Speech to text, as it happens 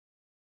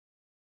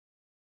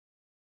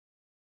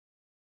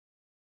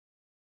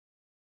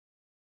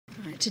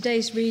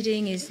Today's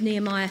reading is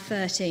Nehemiah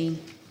 13.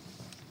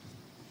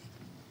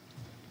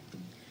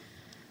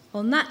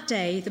 On that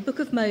day, the book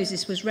of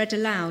Moses was read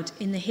aloud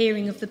in the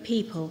hearing of the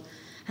people,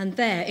 and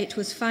there it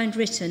was found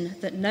written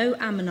that no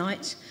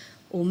Ammonite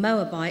or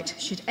Moabite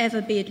should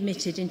ever be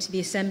admitted into the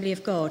assembly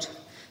of God,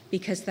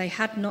 because they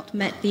had not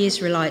met the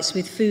Israelites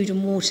with food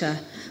and water,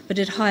 but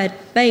had hired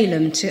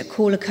Balaam to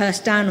call a curse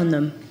down on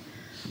them.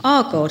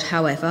 Our God,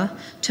 however,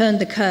 turned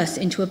the curse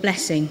into a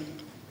blessing.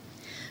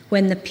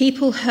 When the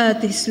people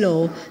heard this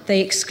law, they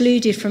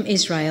excluded from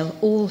Israel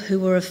all who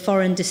were of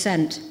foreign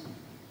descent.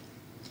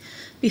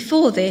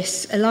 Before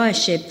this,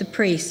 Eliashib the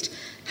priest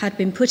had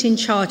been put in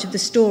charge of the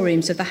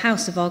storerooms of the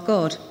house of our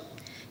God.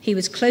 He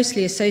was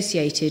closely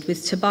associated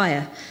with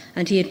Tobiah,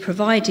 and he had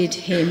provided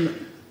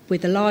him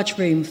with a large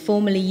room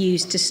formerly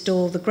used to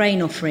store the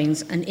grain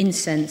offerings and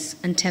incense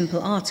and temple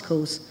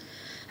articles,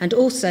 and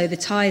also the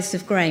tithes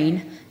of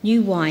grain,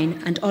 new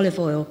wine and olive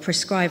oil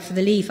prescribed for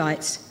the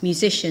Levites,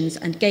 musicians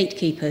and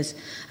gatekeepers,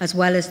 as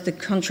well as the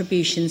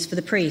contributions for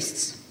the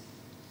priests.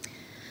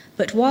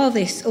 But while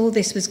all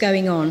this was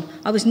going on,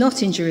 I was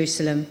not in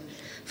Jerusalem,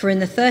 for in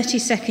the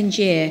 32nd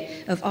year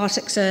of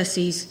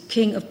Artaxerxes,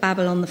 king of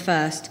Babylon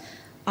I,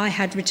 I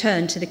had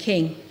returned to the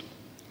king.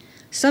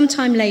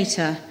 Sometime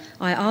later,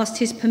 I asked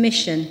his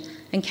permission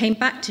and came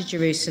back to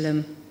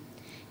Jerusalem.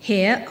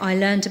 Here I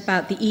learned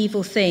about the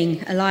evil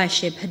thing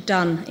Eliashib had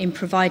done in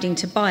providing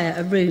Tobiah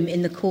a room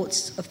in the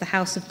courts of the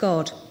house of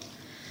God.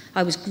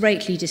 I was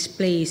greatly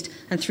displeased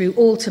and threw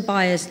all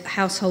Tobiah's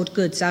household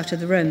goods out of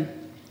the room.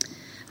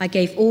 I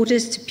gave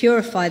orders to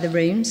purify the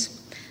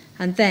rooms,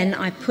 and then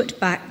I put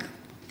back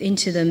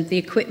into them the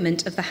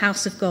equipment of the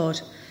house of God,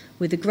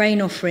 with the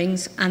grain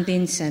offerings and the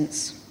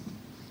incense.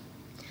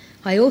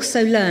 I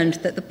also learned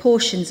that the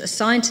portions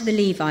assigned to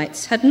the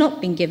Levites had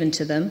not been given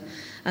to them,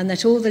 and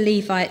that all the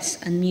Levites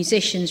and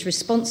musicians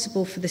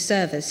responsible for the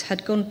service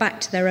had gone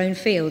back to their own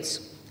fields.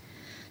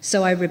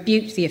 So I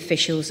rebuked the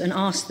officials and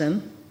asked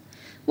them,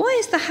 "Why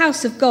is the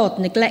house of God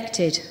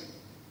neglected?"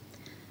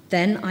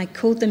 Then I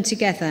called them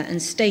together and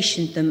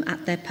stationed them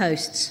at their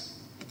posts.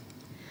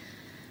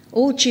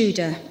 All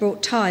Judah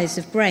brought tithes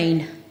of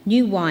grain,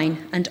 new wine,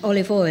 and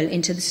olive oil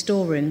into the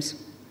storerooms.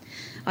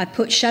 I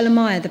put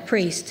Shelemiah the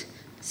priest,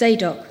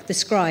 Zadok the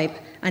scribe,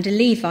 and a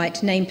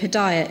Levite named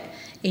Pedaiah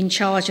in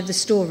charge of the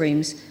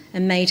storerooms,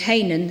 and made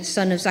Hanan,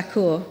 son of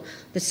Zaccur,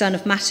 the son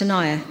of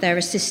Mattaniah, their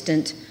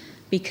assistant,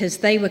 because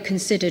they were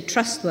considered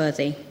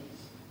trustworthy.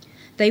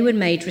 They were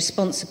made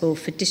responsible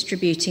for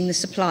distributing the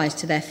supplies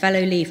to their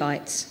fellow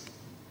Levites.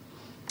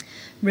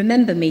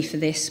 Remember me for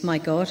this, my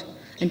God,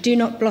 and do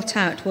not blot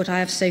out what I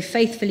have so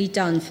faithfully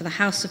done for the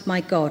house of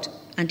my God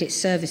and its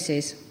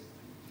services.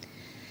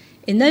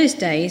 In those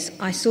days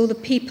I saw the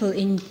people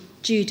in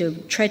Judah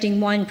treading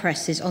wine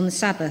presses on the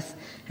Sabbath,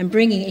 and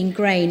bringing in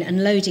grain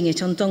and loading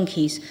it on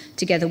donkeys,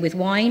 together with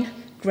wine,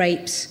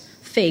 grapes,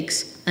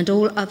 figs, and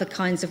all other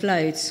kinds of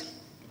loads.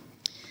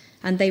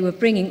 And they were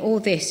bringing all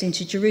this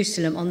into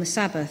Jerusalem on the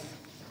Sabbath.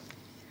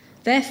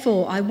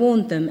 Therefore I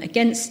warned them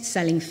against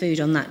selling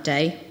food on that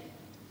day.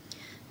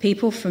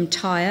 People from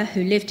Tyre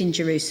who lived in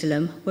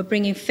Jerusalem were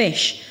bringing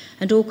fish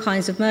and all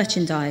kinds of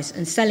merchandise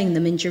and selling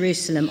them in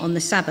Jerusalem on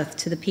the Sabbath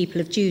to the people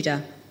of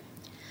Judah.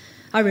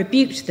 I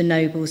rebuked the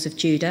nobles of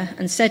Judah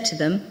and said to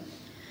them,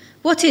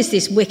 "What is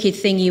this wicked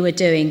thing you are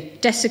doing,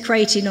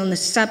 desecrating on the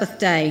Sabbath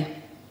day?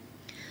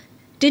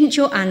 Didn't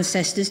your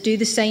ancestors do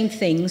the same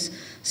things,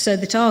 so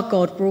that our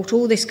God brought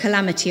all this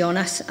calamity on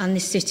us and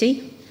this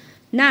city?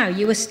 Now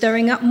you are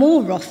stirring up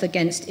more wrath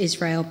against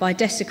Israel by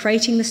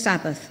desecrating the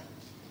Sabbath."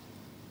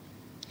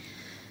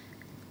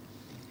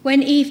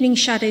 When evening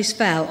shadows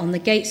fell on the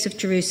gates of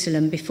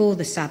Jerusalem before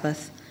the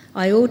Sabbath,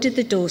 I ordered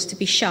the doors to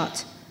be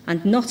shut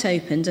and not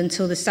opened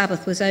until the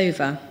Sabbath was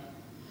over.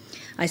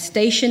 I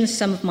stationed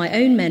some of my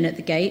own men at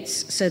the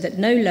gates so that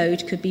no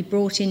load could be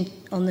brought in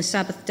on the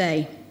Sabbath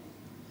day.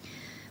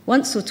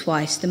 Once or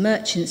twice, the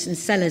merchants and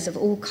sellers of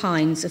all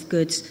kinds of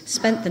goods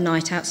spent the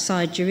night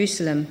outside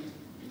Jerusalem.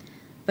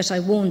 But I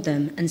warned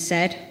them and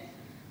said,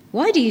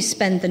 "Why do you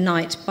spend the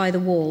night by the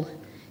wall?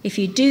 If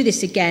you do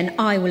this again,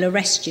 I will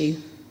arrest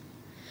you."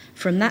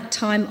 From that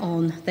time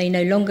on, they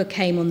no longer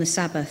came on the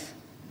Sabbath.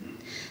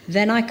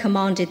 Then I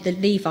commanded the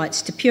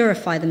Levites to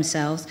purify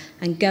themselves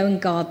and go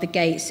and guard the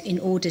gates in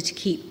order to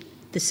keep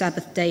the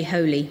Sabbath day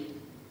holy.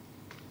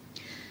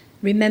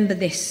 Remember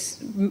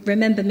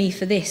me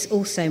for this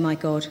also, my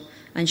God,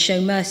 and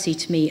show mercy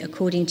to me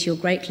according to your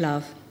great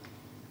love.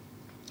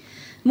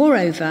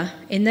 Moreover,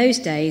 in those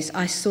days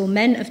I saw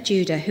men of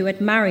Judah who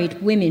had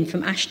married women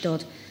from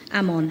Ashdod,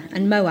 Ammon,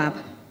 and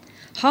Moab.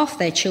 Half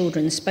their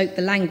children spoke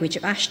the language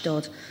of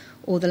Ashdod,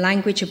 or the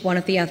language of one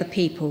of the other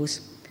peoples,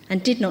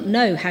 and did not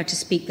know how to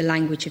speak the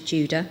language of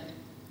Judah.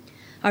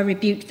 I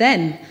rebuked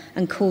them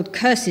and called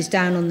curses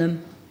down on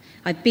them.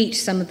 I beat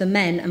some of the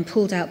men and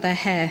pulled out their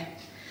hair.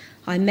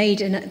 I made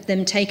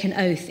them take an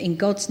oath in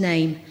God's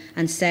name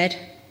and said,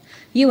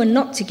 "You are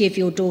not to give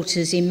your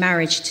daughters in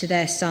marriage to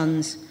their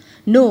sons,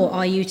 nor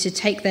are you to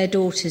take their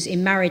daughters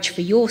in marriage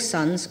for your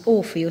sons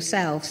or for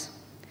yourselves.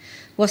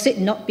 Was it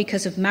not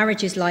because of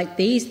marriages like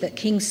these that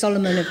King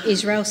Solomon of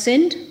Israel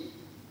sinned?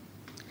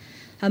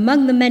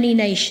 Among the many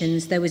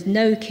nations there was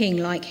no king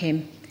like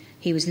him.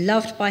 He was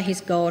loved by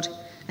his God,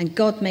 and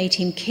God made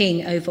him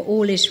king over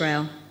all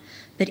Israel.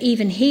 But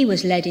even he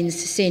was led into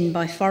sin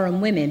by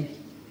foreign women.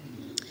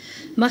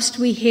 Must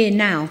we hear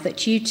now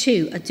that you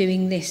too are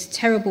doing this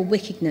terrible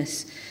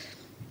wickedness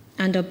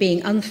and are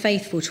being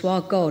unfaithful to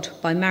our God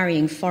by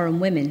marrying foreign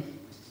women?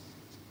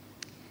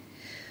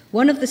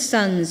 One of the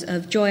sons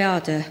of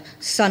Joiada,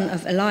 son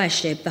of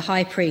Eliashib, the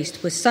high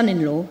priest, was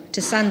son-in-law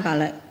to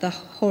Sanballat the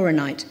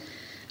Horonite,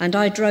 and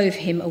I drove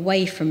him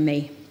away from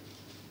me.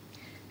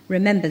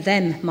 Remember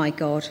them, my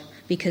God,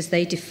 because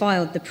they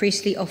defiled the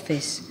priestly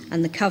office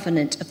and the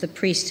covenant of the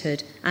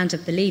priesthood and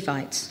of the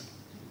Levites.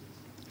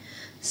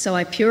 So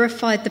I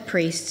purified the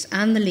priests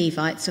and the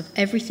Levites of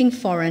everything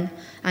foreign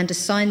and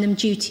assigned them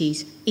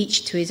duties,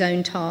 each to his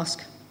own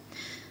task.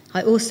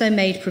 I also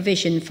made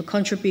provision for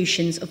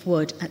contributions of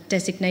wood at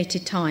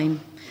designated time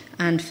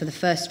and for the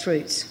first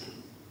fruits.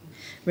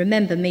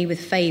 Remember me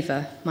with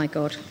favour, my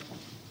God.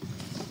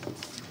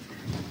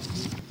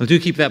 Well, do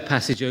keep that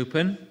passage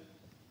open.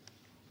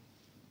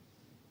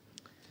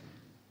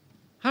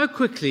 How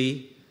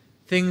quickly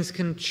things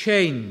can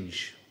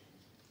change.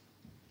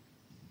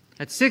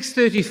 At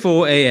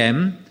 6:34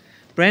 a.m.,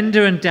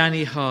 Brenda and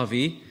Danny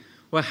Harvey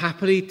were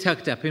happily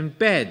tucked up in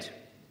bed.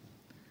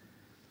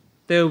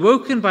 They were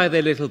woken by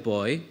their little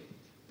boy.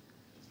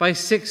 By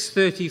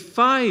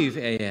 6:35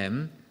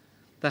 a.m.,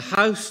 the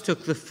house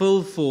took the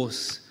full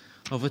force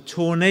of a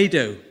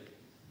tornado.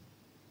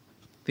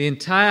 The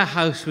entire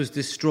house was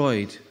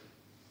destroyed.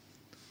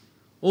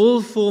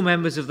 All 4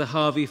 members of the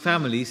Harvey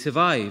family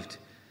survived,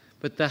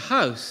 but the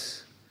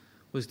house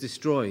was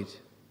destroyed.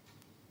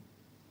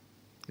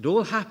 It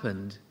all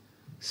happened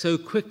so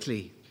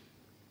quickly.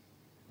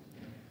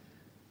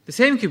 The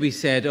same could be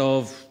said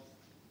of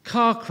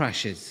car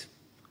crashes.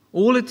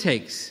 All it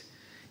takes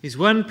is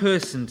one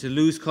person to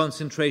lose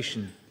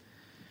concentration,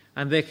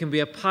 and there can be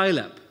a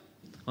pile-up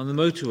on the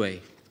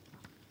motorway.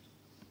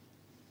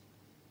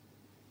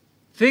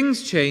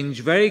 Things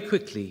change very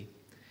quickly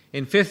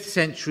in 5th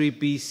century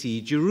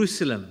BC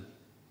Jerusalem.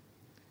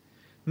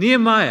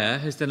 Nehemiah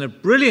has done a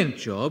brilliant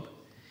job.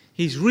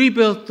 He's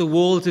rebuilt the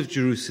walls of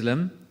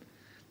Jerusalem.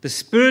 The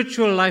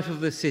spiritual life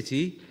of the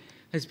city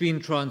has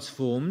been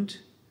transformed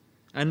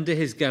under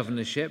his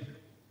governorship.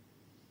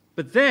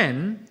 But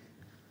then,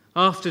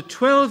 after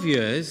 12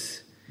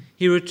 years,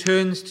 he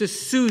returns to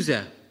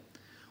Susa,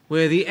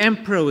 where the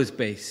emperor was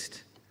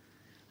based.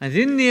 And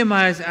in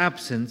Nehemiah's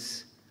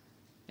absence,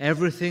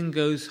 everything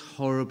goes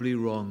horribly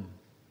wrong.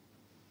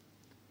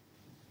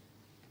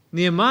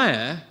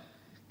 Nehemiah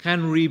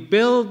can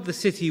rebuild the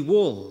city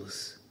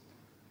walls,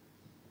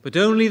 but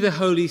only the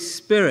Holy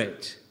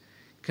Spirit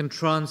can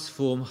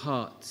transform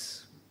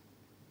hearts.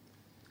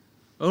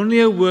 Only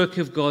a work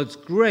of God's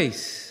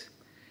grace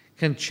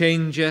can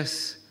change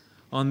us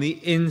on the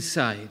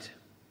inside.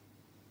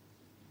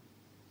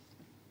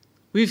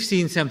 We've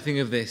seen something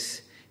of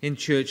this in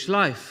church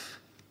life.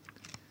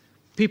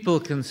 People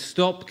can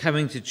stop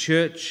coming to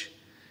church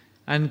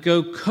and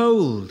go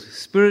cold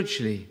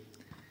spiritually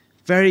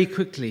very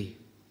quickly.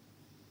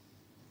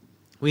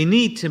 We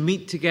need to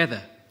meet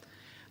together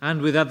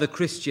and with other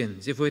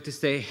Christians if we're to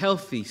stay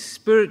healthy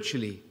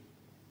spiritually.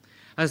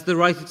 As the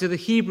writer to the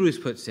Hebrews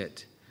puts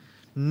it,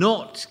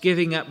 not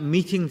giving up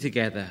meeting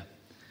together,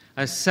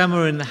 as some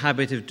are in the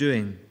habit of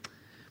doing,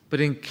 but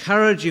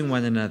encouraging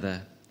one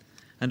another,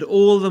 and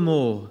all the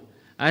more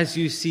as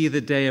you see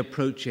the day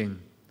approaching.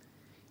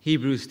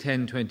 Hebrews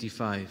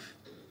 10:25.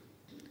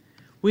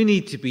 We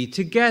need to be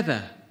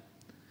together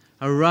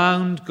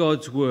around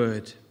God's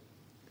word.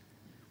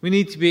 We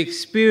need to be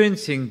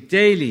experiencing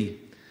daily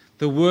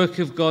the work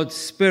of God's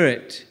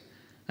Spirit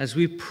as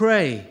we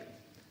pray,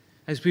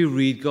 as we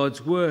read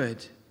God's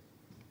word.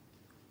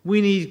 We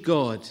need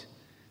God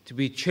to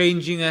be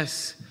changing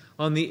us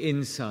on the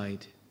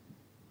inside.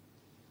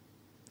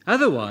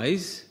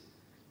 Otherwise,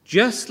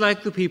 just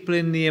like the people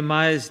in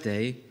Nehemiah's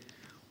day,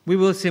 we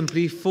will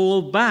simply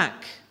fall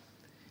back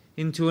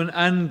into an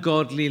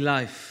ungodly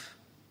life.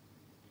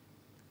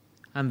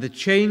 And the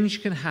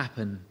change can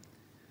happen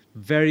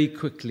very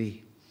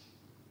quickly.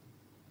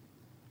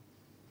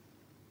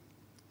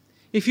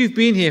 If you've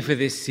been here for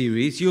this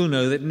series, you'll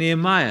know that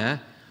Nehemiah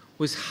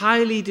was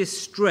highly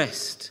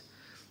distressed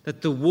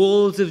that the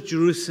walls of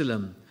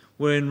Jerusalem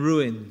were in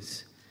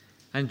ruins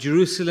and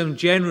Jerusalem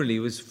generally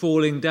was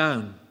falling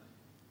down.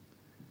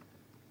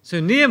 So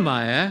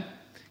Nehemiah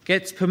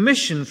gets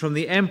permission from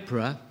the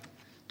emperor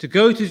to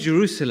go to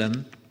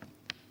Jerusalem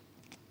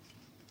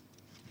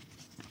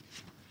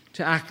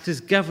to act as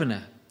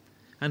governor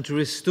and to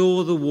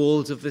restore the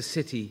walls of the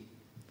city,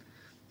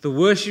 the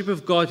worship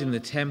of God in the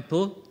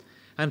temple,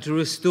 and to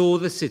restore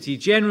the city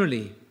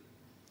generally.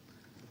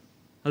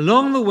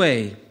 Along the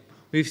way,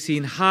 we've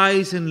seen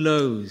highs and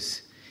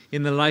lows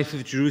in the life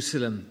of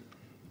Jerusalem.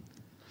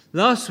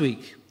 Last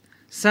week,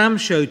 Sam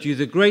showed you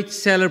the great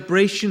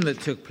celebration that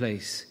took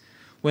place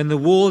when the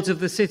walls of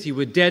the city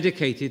were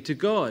dedicated to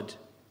God.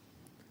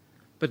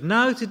 But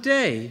now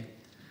today,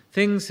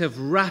 things have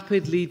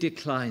rapidly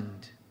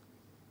declined.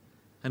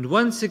 And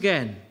once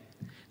again,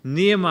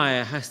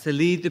 Nehemiah has to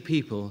lead the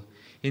people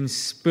in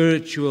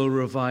spiritual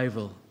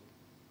revival.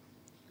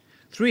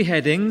 3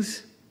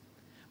 headings.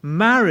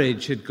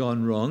 Marriage had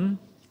gone wrong,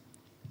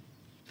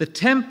 the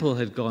temple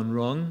had gone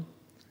wrong,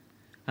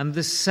 and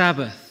the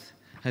Sabbath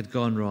had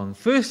gone wrong.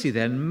 Firstly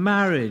then,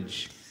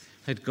 marriage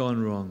had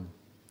gone wrong.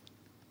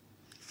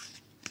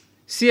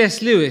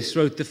 C.S. Lewis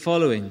wrote the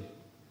following: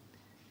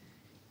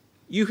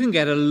 "You can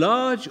get a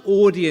large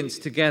audience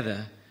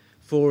together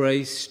for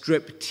a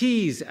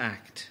striptease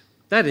act,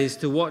 that is,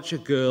 to watch a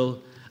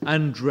girl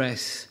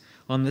undress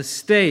on the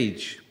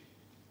stage.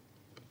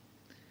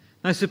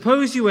 Now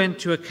suppose you went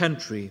to a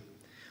country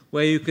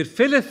where you could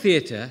fill a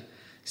theatre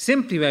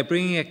simply by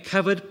bringing a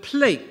covered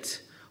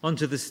plate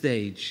onto the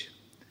stage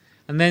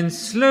and then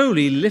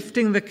slowly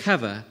lifting the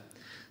cover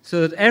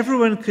so that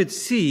everyone could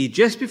see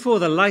just before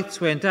the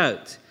lights went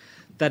out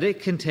that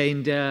it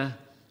contained a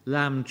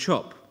lamb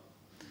chop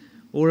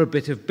or a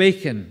bit of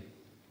bacon.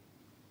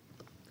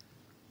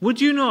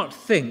 Would you not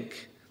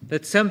think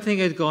that something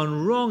had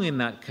gone wrong in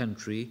that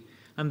country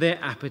and their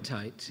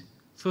appetite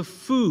for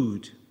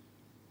food?"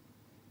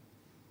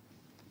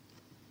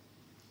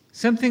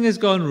 Something has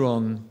gone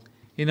wrong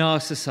in our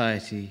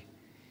society,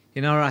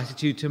 in our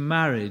attitude to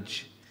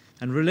marriage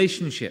and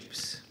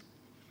relationships.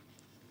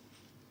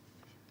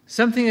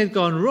 Something had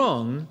gone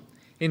wrong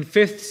in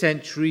 5th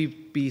century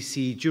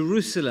BC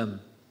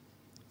Jerusalem.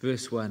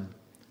 Verse 1.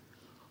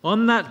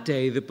 "On that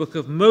day the book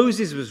of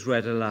Moses was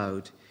read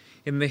aloud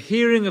in the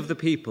hearing of the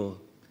people,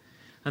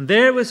 and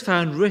there it was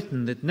found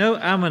written that no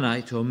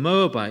Ammonite or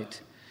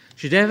Moabite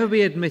should ever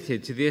be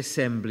admitted to the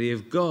assembly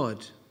of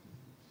God."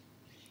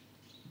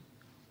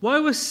 Why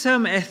were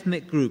some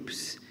ethnic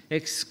groups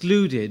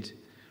excluded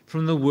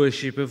from the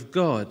worship of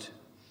God?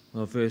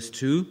 Well, verse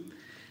 2,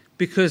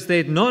 because they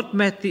had not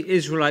met the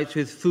Israelites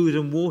with food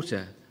and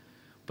water,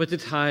 but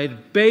had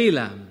hired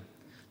Balaam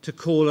to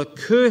call a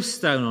curse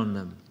down on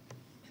them.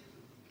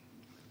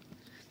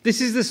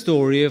 This is the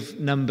story of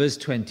Numbers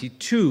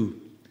 22,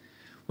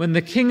 when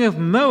the king of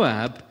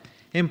Moab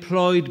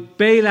employed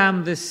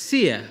Balaam the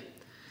seer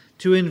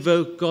to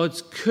invoke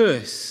God's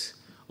curse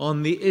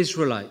on the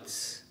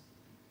Israelites.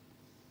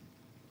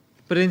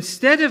 But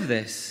instead of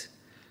this,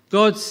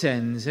 God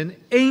sends an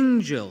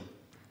angel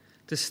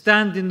to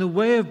stand in the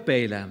way of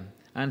Balaam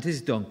and his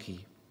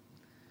donkey.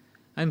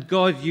 And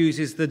God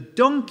uses the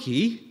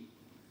donkey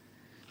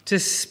to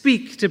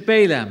speak to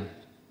Balaam.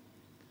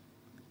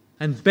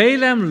 And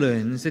Balaam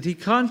learns that he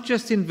can't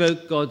just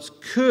invoke God's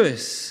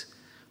curse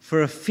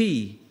for a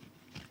fee.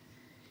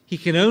 He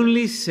can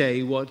only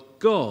say what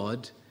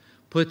God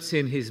puts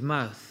in his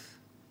mouth,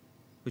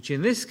 which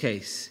in this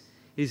case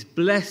is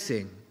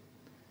blessing,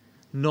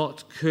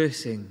 not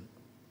cursing.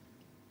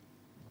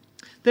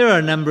 There are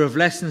a number of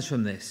lessons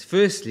from this.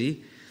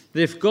 Firstly,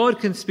 that if God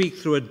can speak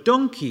through a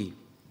donkey,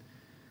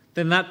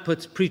 then that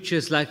puts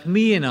preachers like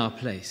me in our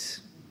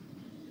place.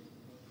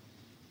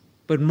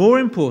 But more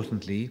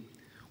importantly,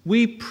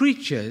 we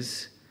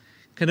preachers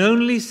can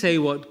only say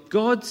what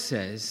God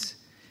says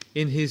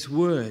in his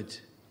word.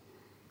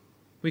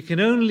 We can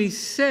only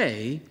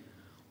say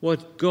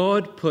what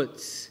God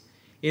puts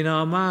in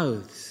our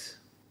mouths.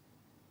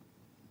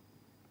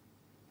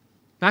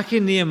 Back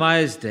in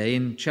Nehemiah's day,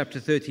 in chapter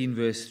 13,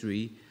 verse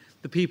 3,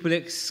 the people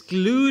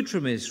exclude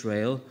from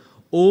Israel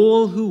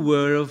all who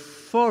were of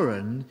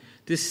foreign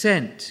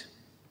descent.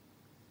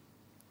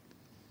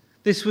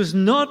 This was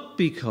not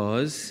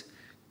because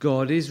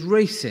God is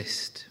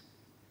racist.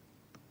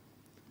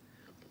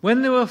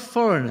 When there were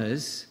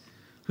foreigners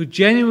who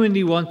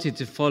genuinely wanted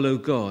to follow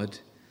God,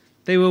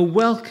 they were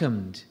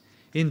welcomed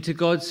into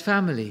God's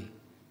family.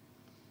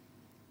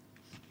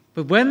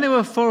 But when there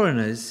were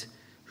foreigners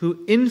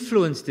who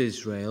influenced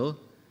Israel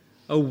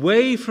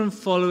away from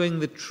following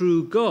the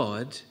true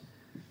God,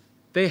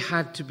 they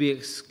had to be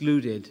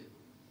excluded.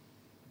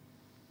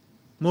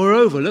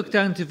 Moreover, look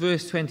down to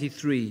verse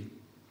 23.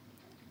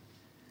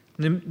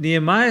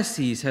 Nehemiah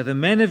sees how the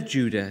men of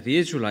Judah, the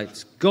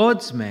Israelites,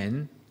 God's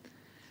men,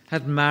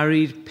 had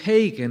married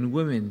pagan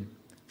women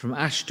from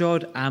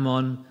Ashdod,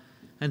 Ammon,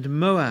 and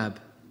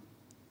Moab.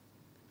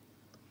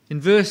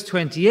 In verse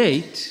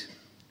 28,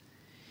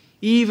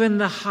 even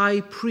the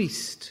high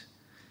priest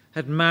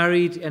had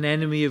married an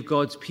enemy of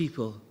God's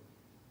people.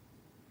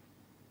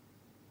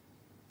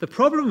 The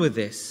problem with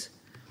this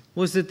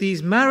was that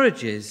these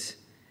marriages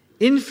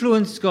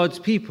influenced God's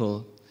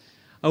people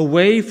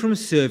away from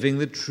serving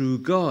the true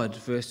God.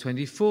 Verse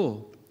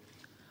 24.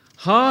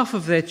 Half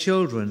of their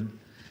children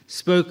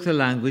spoke the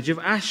language of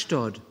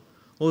Ashdod,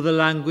 or the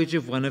language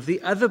of one of the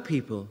other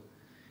people,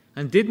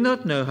 and did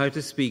not know how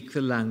to speak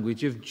the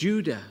language of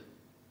Judah.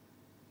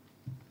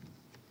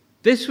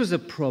 This was a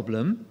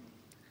problem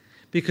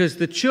because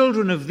the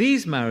children of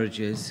these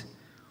marriages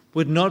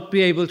would not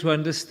be able to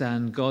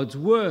understand God's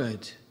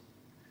word,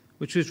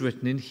 which was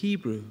written in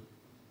Hebrew.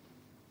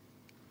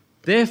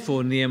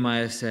 Therefore,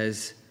 Nehemiah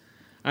says,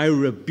 I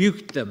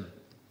rebuked them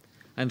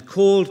and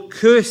called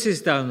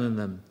curses down on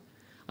them.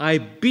 I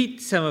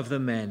beat some of the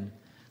men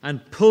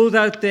and pulled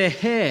out their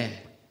hair.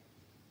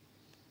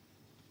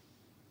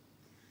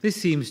 This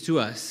seems to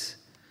us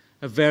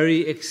a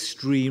very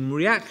extreme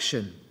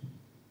reaction.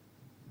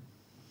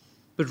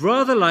 But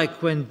rather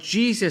like when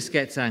Jesus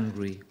gets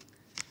angry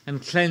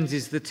and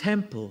cleanses the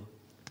temple,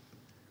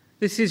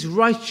 this is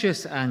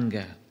righteous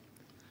anger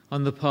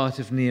on the part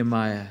of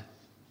Nehemiah.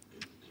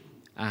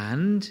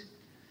 And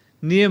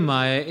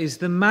Nehemiah is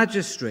the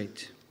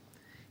magistrate.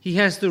 He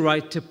has the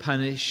right to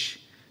punish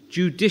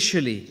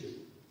judicially.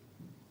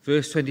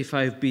 Verse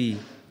 25b,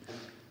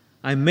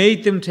 I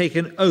made them take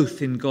an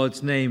oath in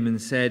God's name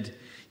and said,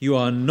 you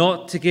are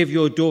not to give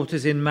your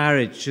daughters in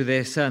marriage to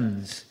their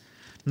sons,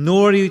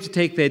 nor are you to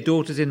take their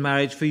daughters in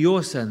marriage for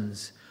your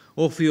sons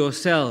or for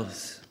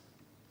yourselves.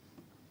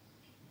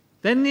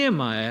 Then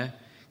Nehemiah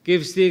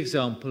gives the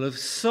example of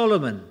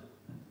Solomon,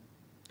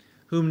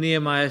 whom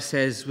Nehemiah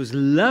says was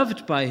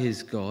loved by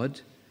his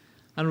God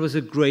and was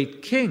a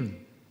great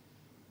king,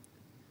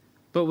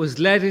 but was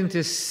led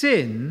into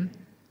sin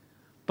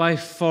by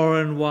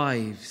foreign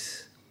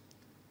wives,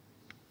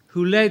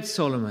 who led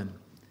Solomon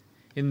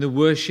in the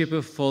worship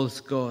of false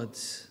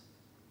gods.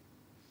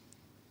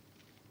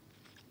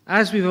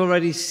 As we've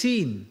already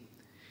seen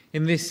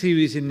in this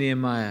series in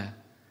Nehemiah,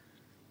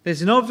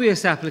 there's an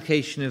obvious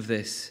application of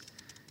this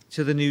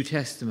to the New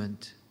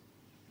Testament.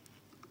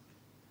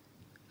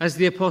 As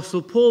the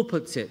Apostle Paul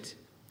puts it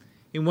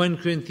in 1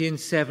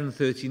 Corinthians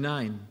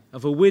 7:39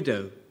 of a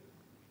widow,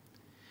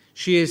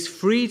 she is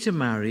free to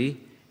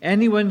marry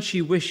anyone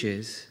she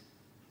wishes,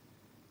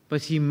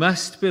 but he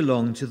must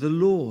belong to the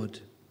Lord.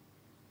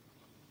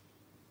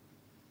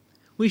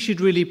 We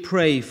should really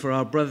pray for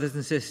our brothers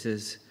and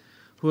sisters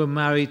who are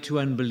married to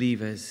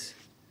unbelievers,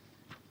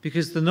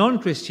 because the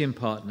non-Christian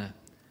partner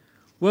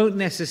won't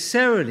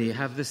necessarily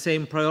have the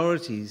same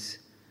priorities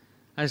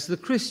as the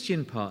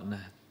Christian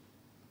partner.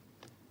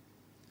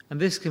 And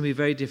this can be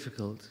very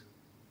difficult.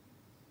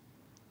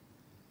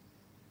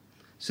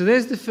 So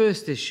there's the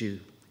first issue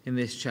in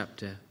this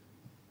chapter.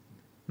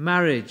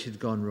 Marriage had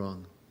gone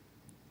wrong.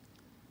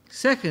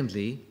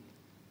 Secondly,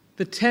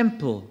 the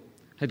temple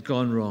had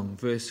gone wrong,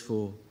 verse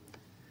 4.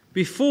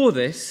 Before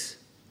this,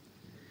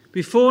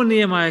 before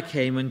Nehemiah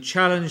came and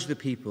challenged the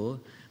people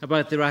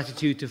about their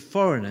attitude to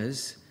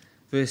foreigners,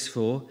 verse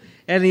 4,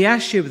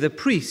 Eliashib the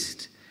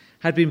priest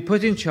had been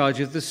put in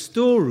charge of the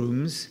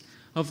storerooms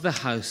of the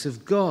house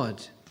of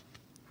God.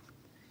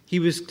 He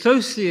was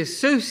closely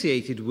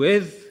associated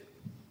with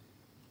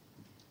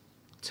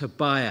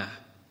Tobiah.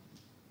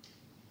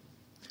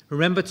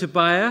 Remember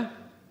Tobiah?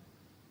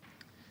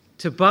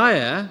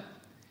 Tobiah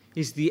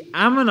is the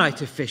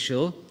Ammonite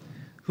official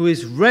who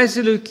is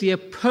resolutely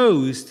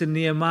opposed to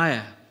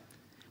Nehemiah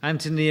and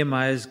to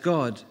Nehemiah's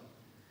God.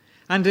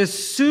 And as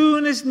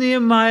soon as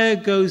Nehemiah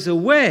goes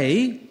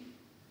away,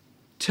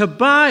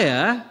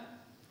 Tobiah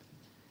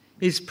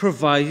is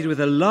provided with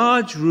a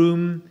large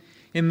room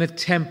in the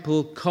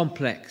temple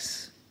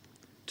complex.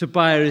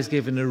 Tobiah is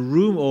given a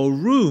room or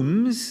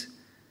rooms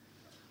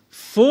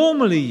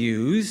formerly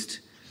used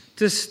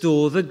to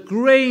store the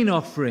grain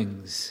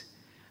offerings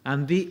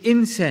and the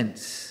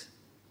incense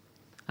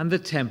and the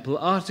temple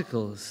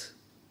articles,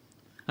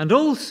 and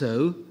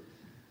also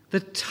the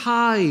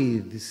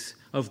tithes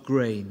of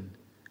grain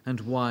and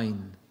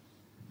wine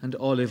and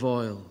olive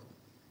oil,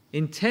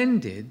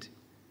 intended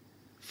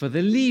for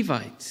the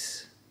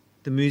Levites,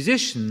 the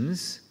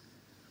musicians,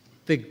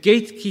 the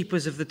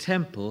gatekeepers of the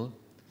temple,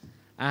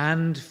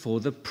 and for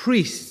the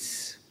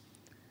priests.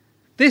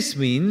 This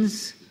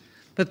means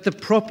that the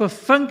proper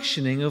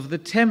functioning of the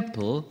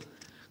temple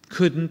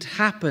couldn't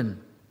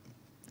happen.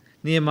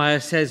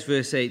 Nehemiah says,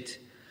 verse 8,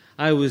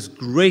 I was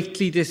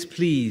greatly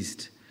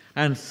displeased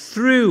and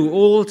threw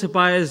all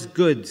Tobiah's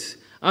goods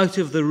out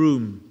of the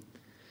room.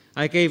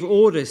 I gave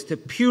orders to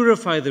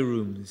purify the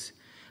rooms,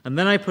 and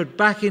then I put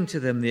back into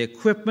them the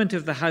equipment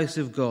of the house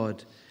of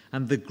God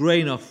and the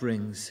grain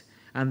offerings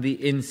and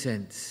the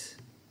incense.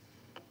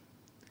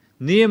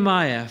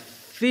 Nehemiah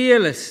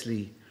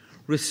fearlessly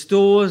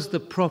restores the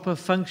proper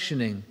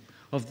functioning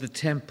of the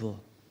temple.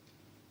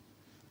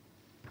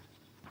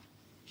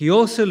 He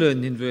also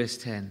learned in verse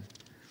 10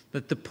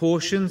 that the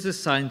portions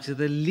assigned to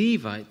the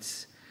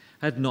Levites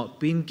had not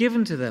been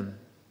given to them.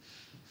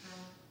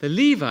 The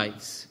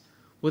Levites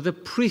were the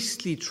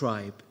priestly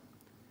tribe,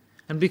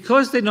 and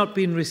because they'd not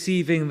been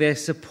receiving their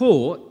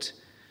support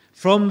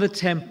from the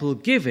temple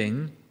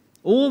giving,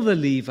 all the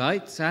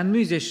Levites and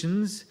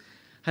musicians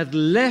had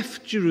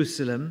left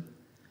Jerusalem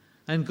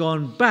and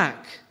gone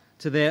back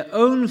to their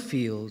own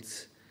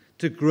fields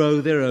to grow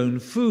their own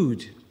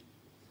food.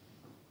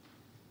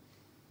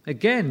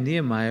 Again,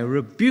 Nehemiah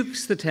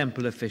rebukes the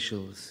temple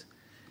officials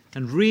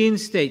and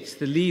reinstates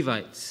the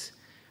Levites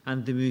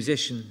and the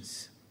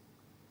musicians.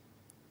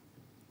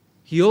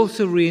 He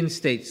also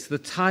reinstates the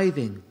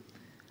tithing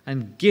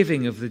and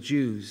giving of the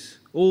Jews.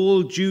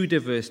 All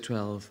Judah, verse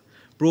 12,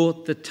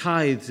 brought the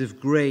tithes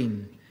of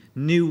grain,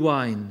 new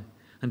wine,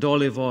 and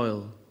olive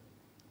oil.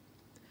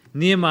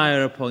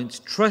 Nehemiah appoints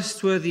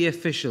trustworthy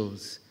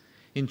officials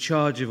in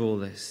charge of all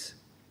this.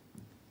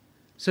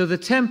 So the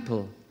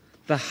temple,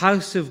 the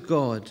house of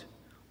God,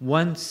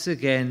 once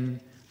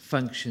again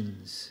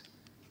functions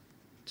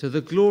to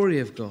the glory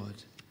of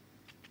God.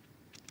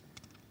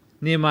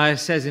 Nehemiah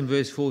says in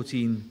verse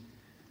 14,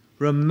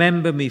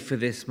 "Remember me for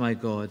this, my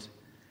God,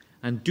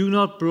 and do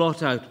not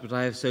blot out what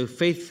I have so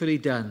faithfully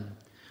done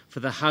for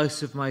the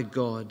house of my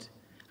God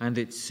and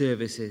its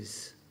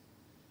services."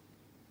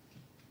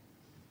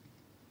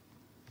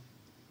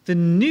 The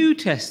New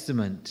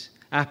Testament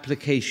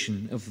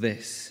application of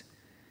this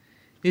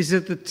is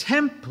that the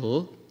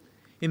temple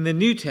in the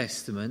New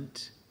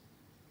Testament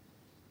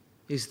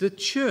is the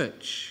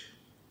church,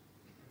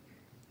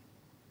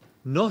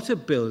 not a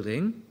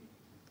building.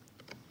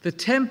 The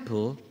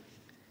temple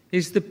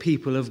is the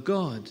people of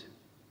God.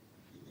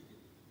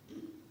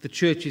 The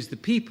church is the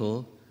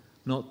people,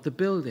 not the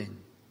building.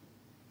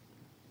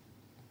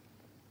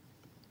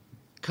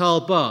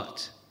 Karl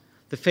Barth,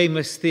 the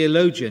famous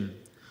theologian,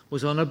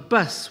 was on a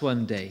bus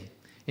one day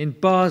in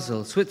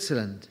Basel,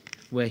 Switzerland,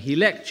 where he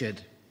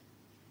lectured.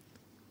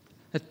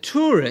 A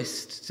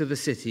tourist to the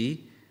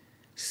city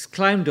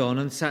climbed on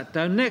and sat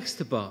down next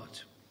to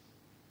Barth.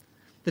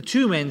 The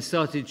two men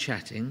started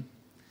chatting,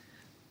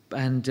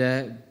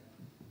 and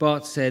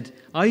Barth said,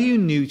 "Are you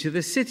new to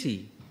the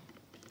city?"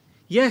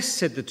 "Yes,"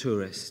 said the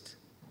tourist.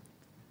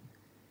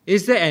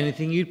 "Is there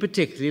anything you'd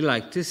particularly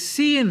like to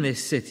see in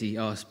this city?"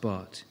 asked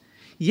Barth.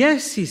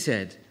 "Yes," he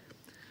said.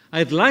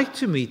 "I'd like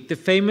to meet the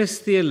famous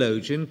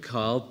theologian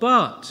Karl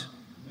Barth.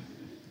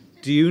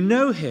 Do you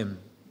know him?"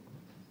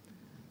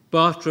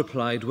 Barth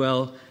replied,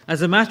 "Well,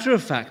 as a matter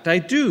of fact, I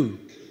do.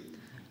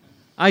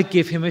 I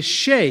give him a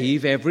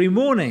shave every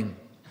morning."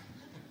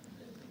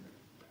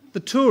 The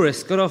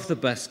tourist got off the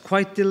bus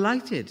quite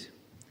delighted.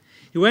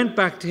 He went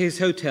back to his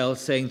hotel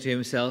saying to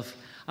himself,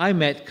 "I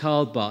met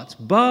Karl Barth's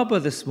barber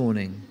this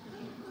morning."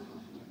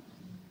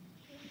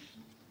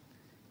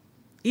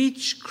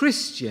 Each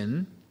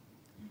Christian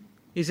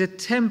is a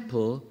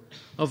temple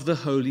of the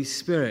Holy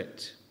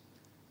Spirit,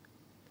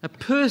 a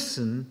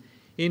person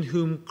in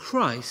whom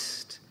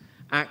Christ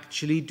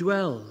actually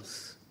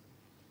dwells.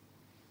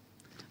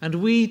 And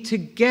we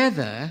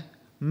together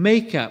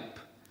make up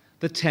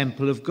the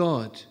temple of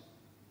God.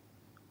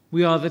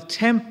 We are the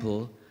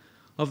temple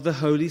of the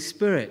Holy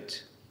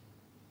Spirit.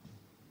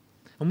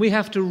 And we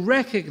have to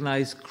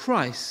recognize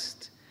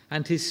Christ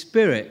and his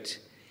Spirit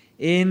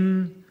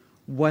in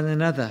one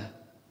another.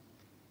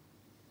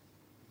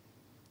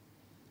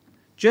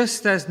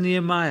 Just as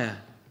Nehemiah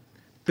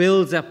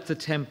builds up the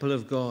temple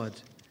of God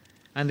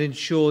and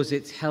ensures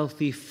its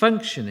healthy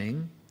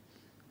functioning,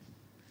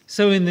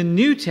 so in the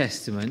New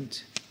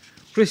Testament,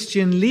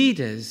 Christian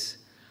leaders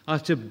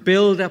are to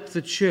build up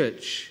the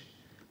church,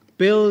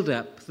 build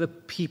up the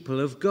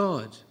people of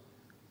God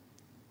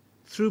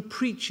through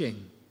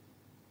preaching,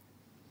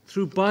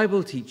 through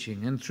Bible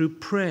teaching, and through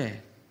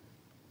prayer.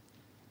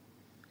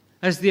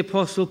 As the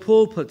Apostle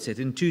Paul puts it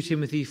in 2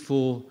 Timothy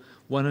 4,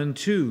 1 and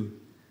 2,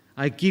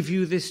 "I give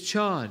you this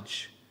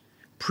charge,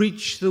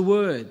 preach the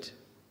word.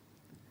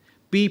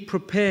 Be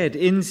prepared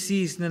in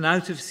season and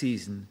out of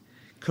season,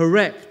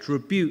 correct,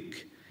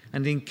 rebuke,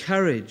 and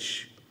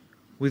encourage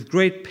with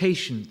great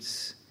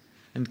patience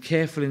and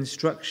careful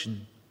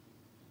instruction."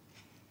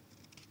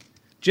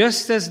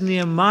 Just as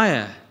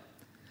Nehemiah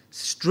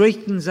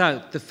straightens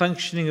out the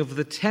functioning of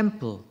the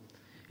temple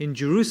in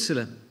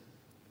Jerusalem,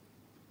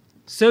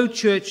 so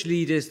church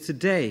leaders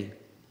today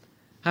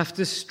have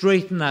to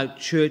straighten out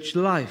church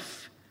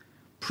life,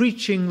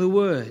 preaching the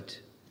word,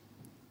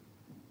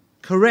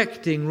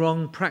 correcting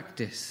wrong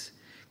practice,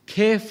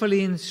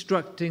 carefully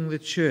instructing the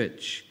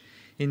church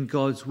in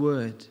God's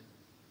word.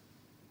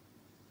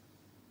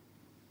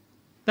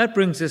 That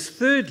brings us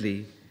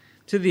thirdly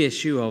to the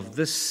issue of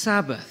the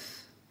Sabbath.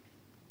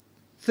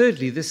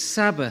 Thirdly, the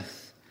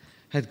Sabbath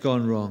had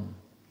gone wrong.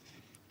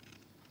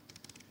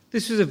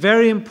 This was a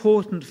very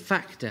important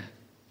factor,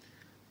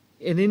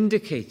 an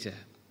indicator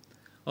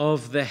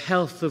of the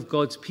health of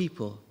God's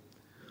people.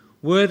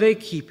 Were they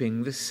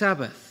keeping the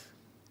Sabbath?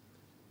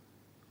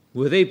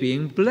 Were they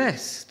being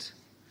blessed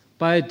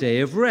by a day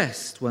of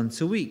rest once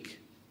a week?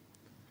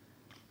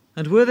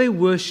 And were they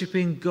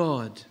worshipping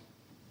God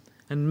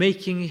and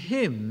making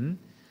him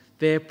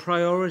their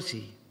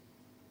priority?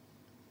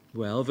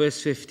 Well,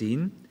 verse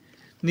 15,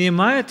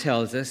 Nehemiah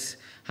tells us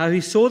how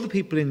he saw the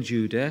people in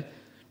Judah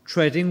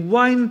treading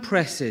wine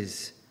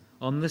presses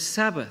on the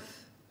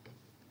Sabbath,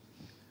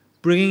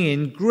 bringing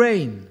in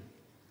grain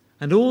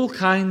and all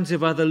kinds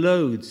of other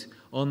loads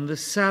on the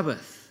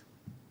Sabbath.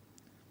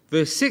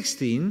 Verse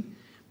 16,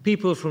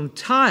 people from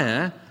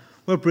Tyre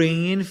were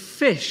bringing in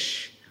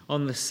fish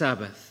on the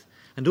Sabbath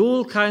and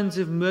all kinds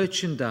of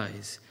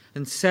merchandise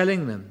and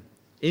selling them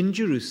in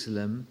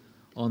Jerusalem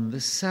on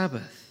the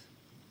Sabbath.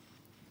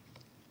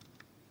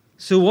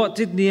 So what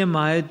did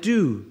Nehemiah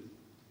do?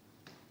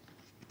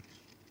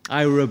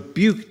 "I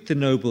rebuked the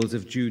nobles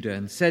of Judah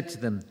and said to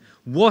them,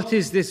 'What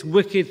is this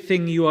wicked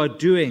thing you are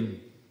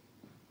doing?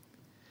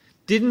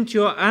 Didn't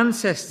your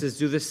ancestors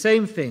do the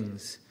same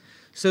things,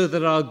 so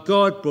that our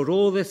God brought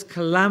all this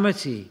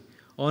calamity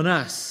on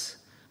us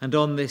and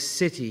on this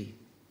city?'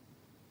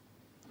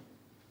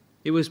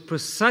 it was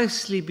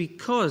precisely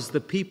because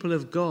the people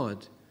of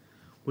God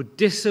were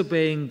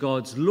disobeying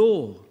God's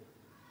law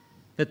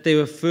that they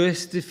were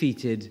first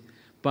defeated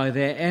by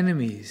their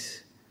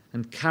enemies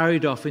and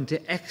carried off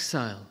into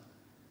exile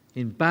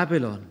in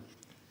Babylon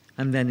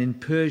and then in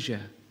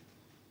Persia.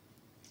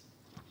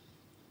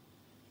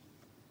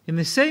 In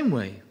the same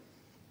way,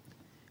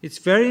 it's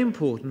very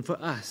important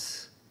for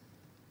us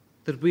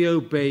that we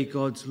obey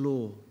God's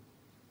law.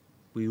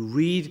 We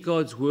read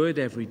God's word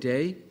every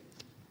day,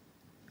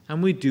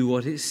 and we do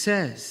what it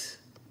says.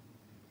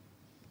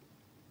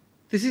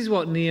 This is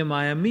what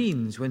Nehemiah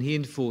means when he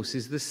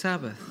enforces the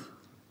Sabbath.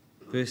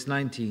 Verse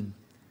 19,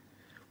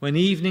 "When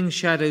evening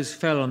shadows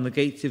fell on the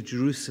gates of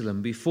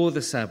Jerusalem before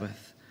the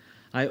Sabbath,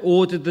 I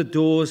ordered the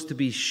doors to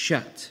be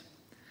shut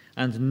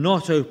and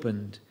not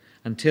opened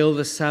until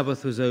the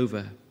Sabbath was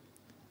over."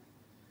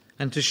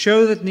 And to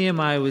show that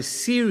Nehemiah was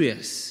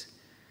serious,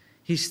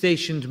 he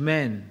stationed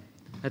men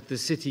at the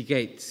city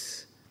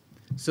gates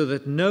so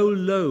that no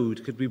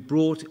load could be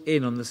brought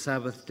in on the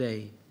Sabbath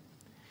day.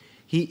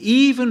 He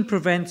even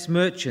prevents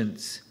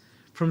merchants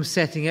from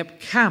setting up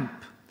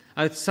camp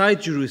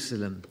outside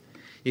Jerusalem.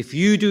 "If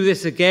you do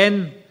this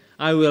again,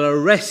 I will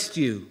arrest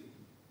you."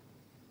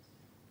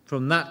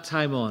 From that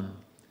time on,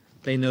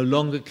 they no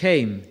longer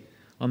came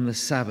on the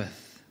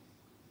Sabbath.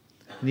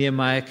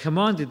 Nehemiah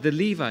commanded the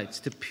Levites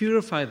to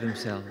purify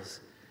themselves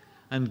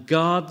and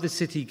guard the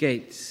city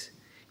gates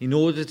in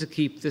order to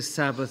keep the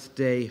Sabbath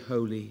day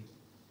holy.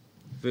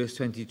 Verse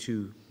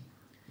 22,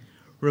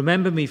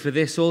 "Remember me for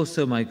this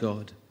also, my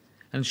God,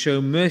 and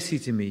show mercy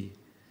to me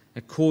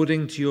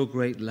according to your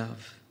great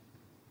love."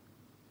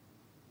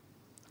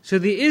 So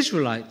the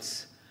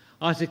Israelites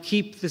are to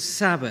keep the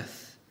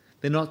Sabbath.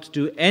 They're not to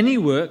do any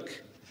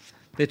work.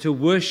 They're to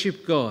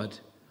worship God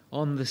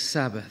on the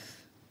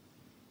Sabbath.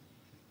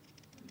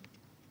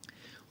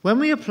 When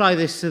we apply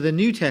this to the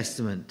New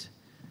Testament,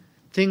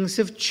 things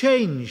have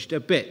changed a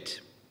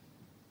bit.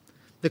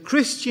 The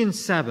Christian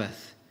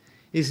Sabbath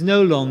is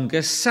no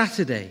longer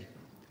Saturday,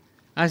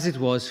 as it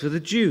was for the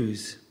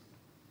Jews.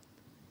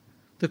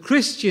 The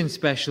Christian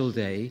special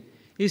day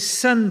is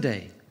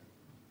Sunday.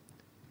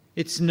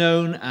 It's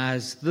known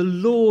as the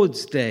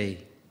Lord's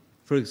Day,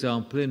 for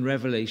example, in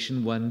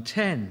Revelation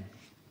 1:10.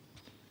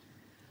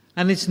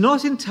 And it's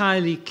not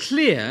entirely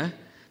clear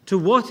to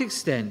what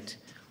extent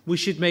we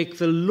should make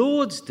the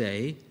Lord's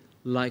Day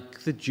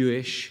like the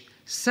Jewish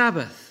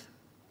Sabbath.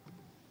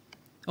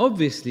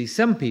 Obviously,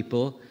 some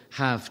people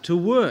have to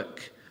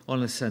work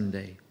on a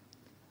Sunday.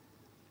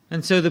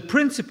 And so the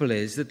principle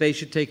is that they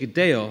should take a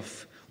day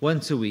off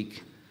once a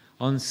week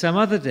on some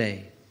other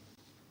day.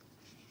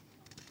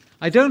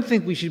 I don't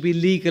think we should be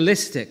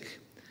legalistic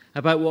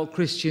about what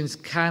Christians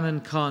can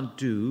and can't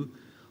do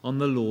on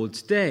the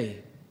Lord's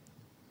Day.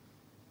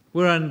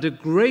 We're under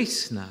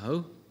grace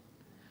now,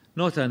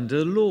 not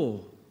under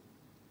law.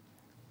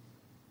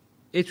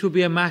 It will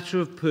be a matter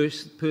of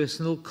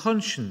personal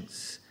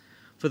conscience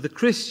for the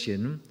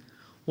Christian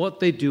what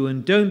they do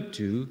and don't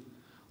do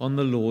on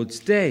the Lord's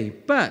Day.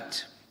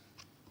 But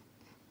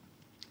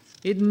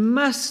it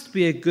must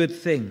be a good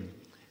thing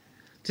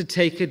to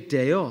take a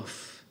day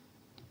off.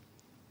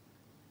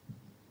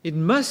 It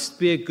must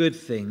be a good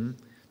thing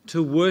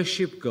to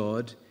worship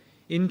God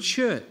in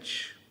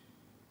church.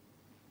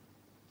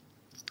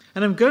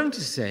 And I'm going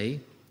to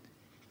say,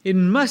 it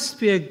must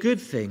be a good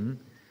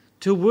thing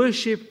to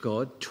worship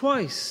God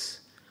twice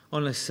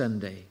on a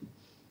Sunday.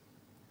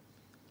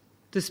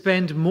 To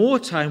spend more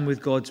time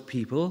with God's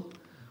people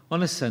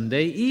on a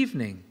Sunday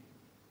evening.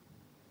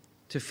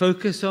 To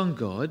focus on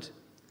God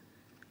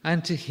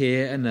and to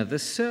hear another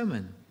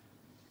sermon.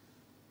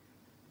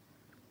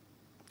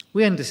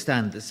 We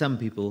understand that some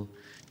people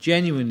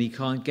genuinely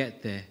can't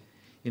get there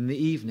in the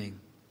evening.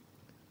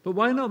 But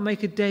why not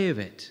make a day of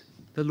it,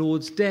 the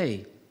Lord's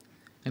Day,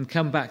 and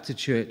come back to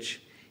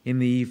church in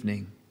the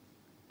evening?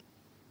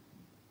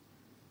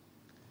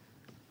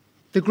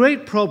 The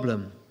great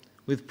problem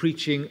with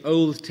preaching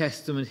Old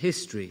Testament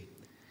history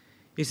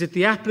is that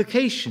the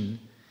application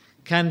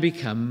can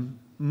become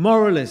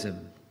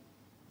moralism.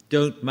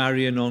 Don't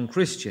marry a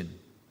non-Christian.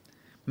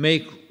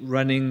 Make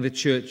running the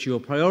church your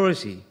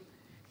priority.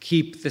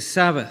 Keep the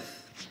Sabbath.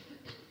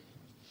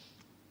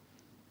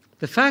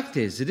 The fact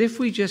is that if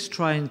we just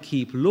try and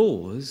keep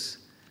laws,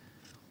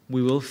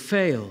 we will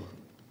fail.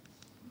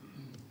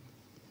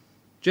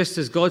 Just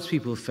as God's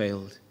people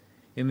failed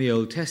in the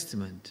Old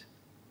Testament.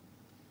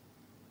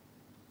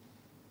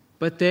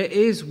 But there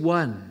is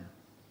one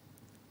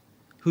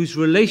whose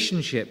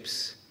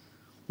relationships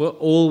were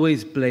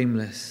always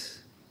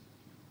blameless.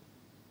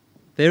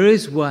 There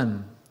is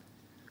one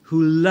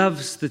who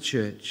loves the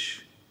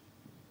church.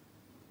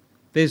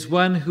 There's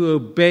one who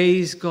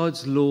obeys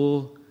God's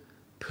law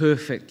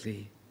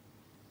perfectly.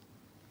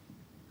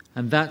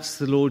 And that's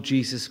the Lord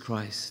Jesus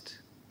Christ.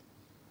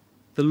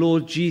 The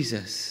Lord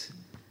Jesus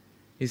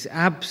is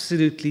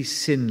absolutely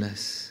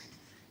sinless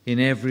in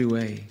every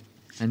way.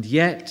 And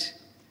yet,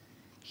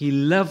 he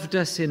loved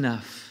us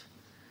enough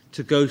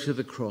to go to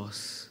the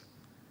cross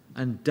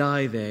and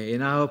die there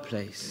in our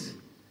place,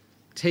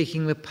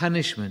 taking the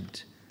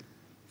punishment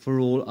for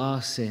all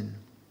our sin.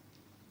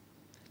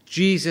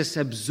 Jesus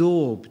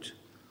absorbed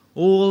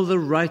all the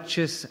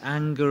righteous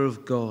anger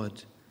of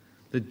God,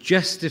 the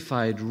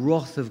justified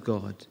wrath of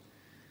God.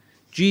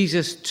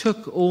 Jesus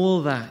took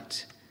all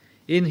that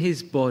in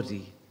his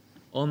body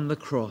on the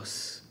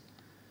cross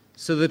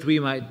so that we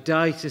might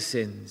die to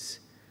sins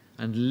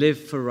and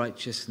live for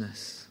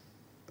righteousness.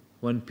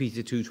 1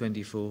 Peter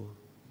 2:24.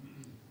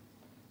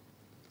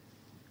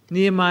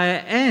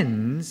 Nehemiah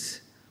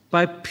ends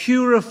by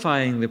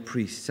purifying the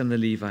priests and the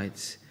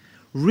Levites,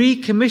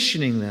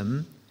 recommissioning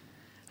them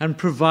and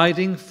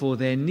providing for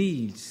their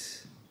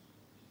needs.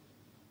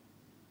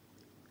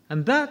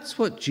 And that's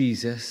what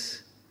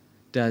Jesus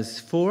does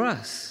for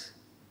us.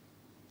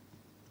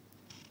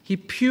 He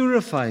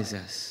purifies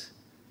us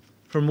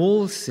from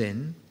all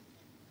sin.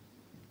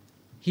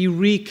 He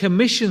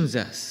recommissions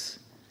us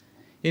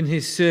in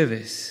his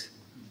service.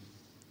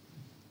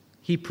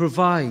 He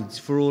provides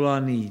for all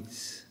our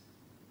needs.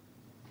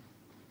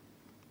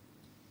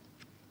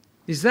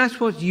 Is that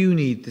what you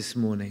need this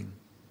morning?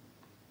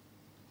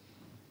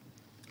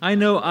 I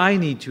know I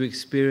need to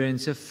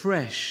experience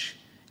afresh,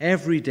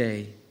 every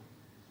day,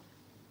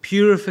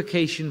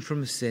 purification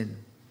from sin.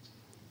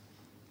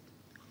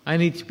 I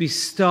need to be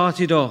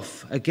started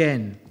off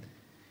again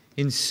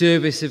in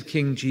service of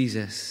King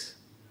Jesus.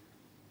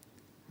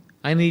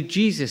 I need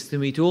Jesus to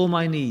meet all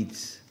my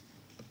needs,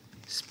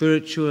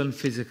 spiritual and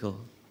physical.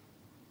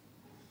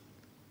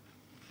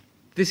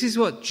 This is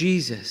what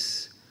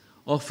Jesus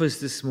offers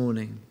this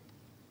morning.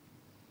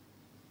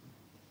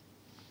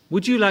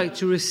 Would you like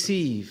to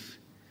receive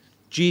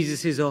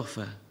Jesus'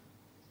 offer,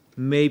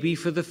 maybe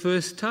for the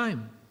first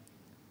time?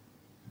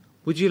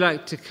 Would you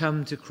like to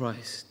come to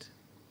Christ,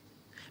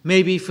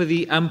 maybe for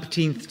the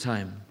umpteenth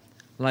time,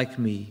 like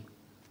me?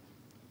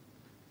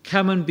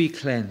 Come and be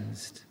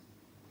cleansed.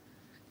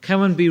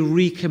 Come and be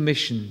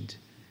recommissioned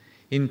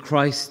in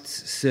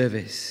Christ's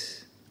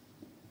service.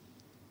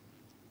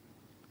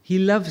 He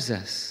loves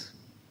us.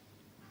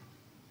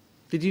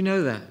 Did you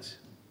know that?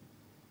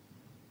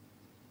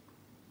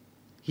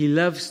 He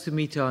loves to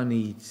meet our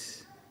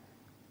needs.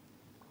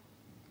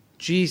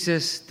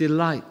 Jesus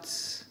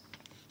delights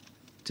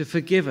to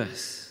forgive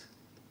us,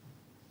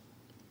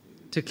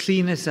 to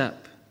clean us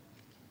up.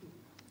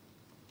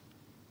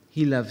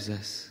 He loves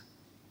us.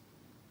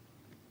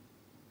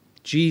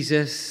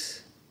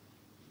 Jesus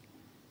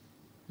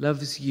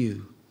loves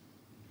you.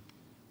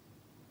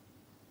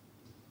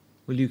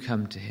 Will you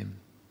come to him?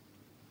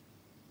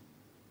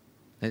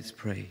 Let's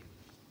pray.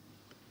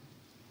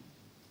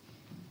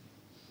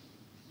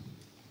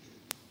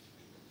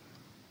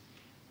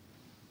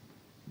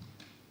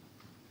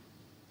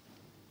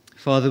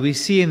 Father, we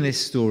see in this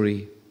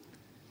story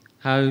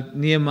how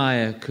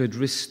Nehemiah could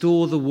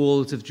restore the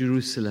walls of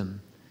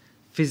Jerusalem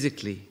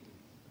physically,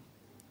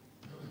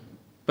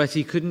 but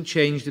he couldn't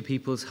change the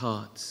people's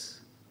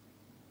hearts.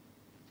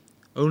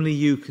 Only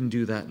you can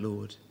do that,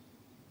 Lord.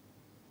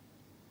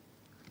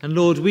 And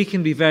Lord, we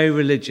can be very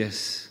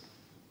religious.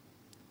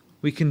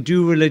 We can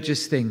do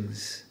religious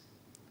things,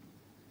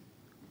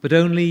 but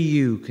only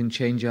you can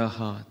change our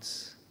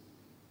hearts.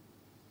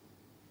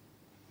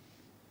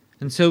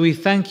 And so we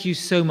thank you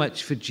so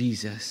much for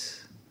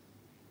Jesus.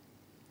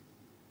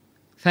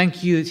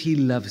 Thank you that he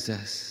loves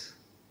us.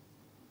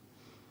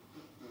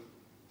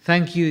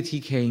 Thank you that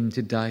he came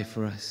to die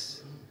for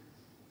us,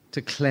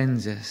 to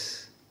cleanse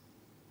us.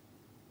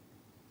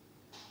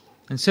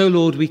 And so,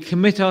 Lord, we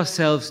commit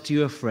ourselves to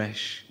you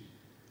afresh.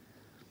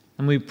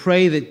 And we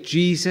pray that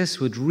Jesus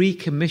would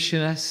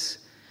recommission us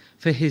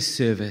for his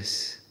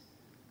service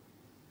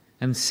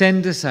and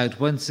send us out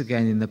once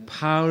again in the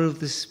power of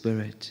the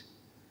Spirit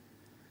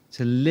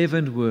to live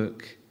and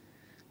work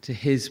to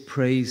his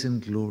praise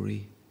and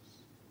glory.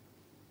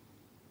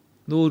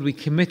 Lord, we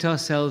commit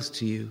ourselves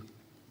to you.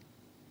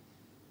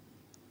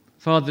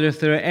 Father, if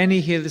there are any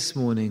here this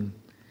morning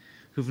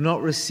who've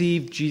not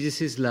received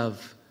Jesus'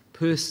 love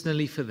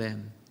personally for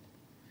them,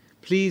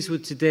 please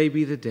would today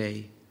be the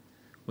day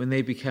when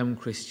they become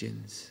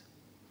Christians.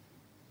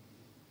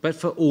 But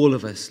for all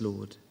of us,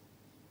 Lord,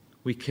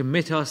 we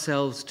commit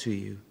ourselves to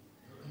you.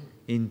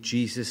 In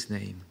Jesus'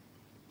 name,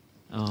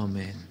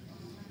 amen.